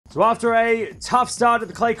So after a tough start to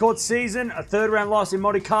the clay court season, a third round loss in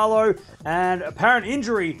Monte Carlo, and apparent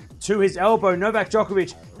injury to his elbow, Novak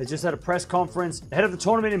Djokovic has just had a press conference ahead of the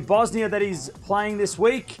tournament in Bosnia that he's playing this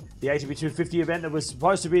week. The ATP 250 event that was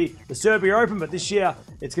supposed to be the Srpska Open, but this year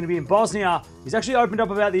it's going to be in Bosnia. He's actually opened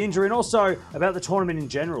up about the injury and also about the tournament in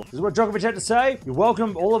general. This is what Djokovic had to say. "You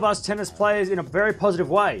welcome all of us tennis players in a very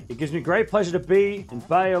positive way. It gives me great pleasure to be in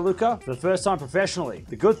Banja Luka for the first time professionally.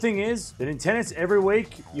 The good thing is that in tennis every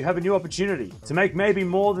week you have a new opportunity to make maybe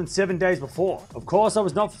more than 7 days before. Of course, I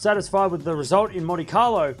was not satisfied with the result in Monte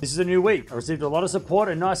Carlo. This is a new week. I received a lot of support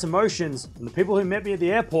and nice emotions from the people who met me at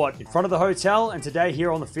the airport, in front of the hotel, and today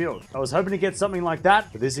here on the field. I was hoping to get something like that,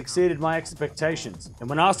 but this exceeded my expectations." And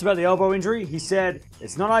when asked about the elbow injury, he said,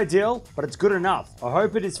 "It's not ideal, but it's good enough. I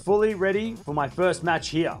hope it is fully ready for my first match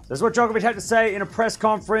here." That's what Djokovic had to say in a press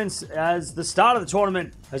conference as the start of the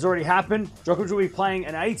tournament has already happened. Djokovic will be playing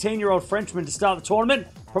an 18-year-old Frenchman to start the tournament.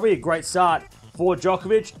 Probably a great start for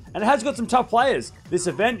Djokovic, and it has got some tough players. This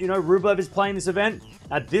event, Rublev is playing this event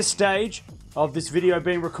at this stage of this video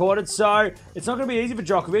being recorded, so it's not going to be easy for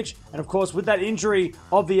Djokovic. And of course, with that injury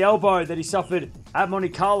of the elbow that he suffered at Monte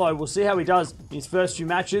Carlo, we'll see how he does in his first few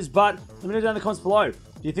matches. But let me know down in the comments below.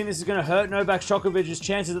 Do you think this is going to hurt Novak Djokovic's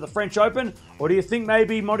chances at the French Open? Or do you think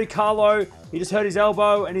maybe Monte Carlo, he just hurt his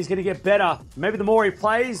elbow and he's going to get better? Maybe the more he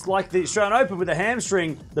plays, like the Australian Open with a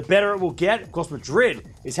hamstring, the better it will get. Of course, Madrid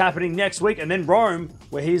is happening next week, and then Rome,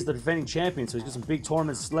 where he's the defending champion. So he's got some big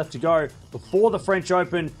tournaments left to go before the French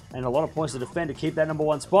Open and a lot of points to defend to keep that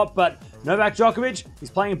 #1 spot. But Novak Djokovic,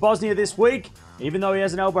 he's playing in Bosnia this week, even though he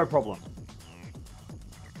has an elbow problem.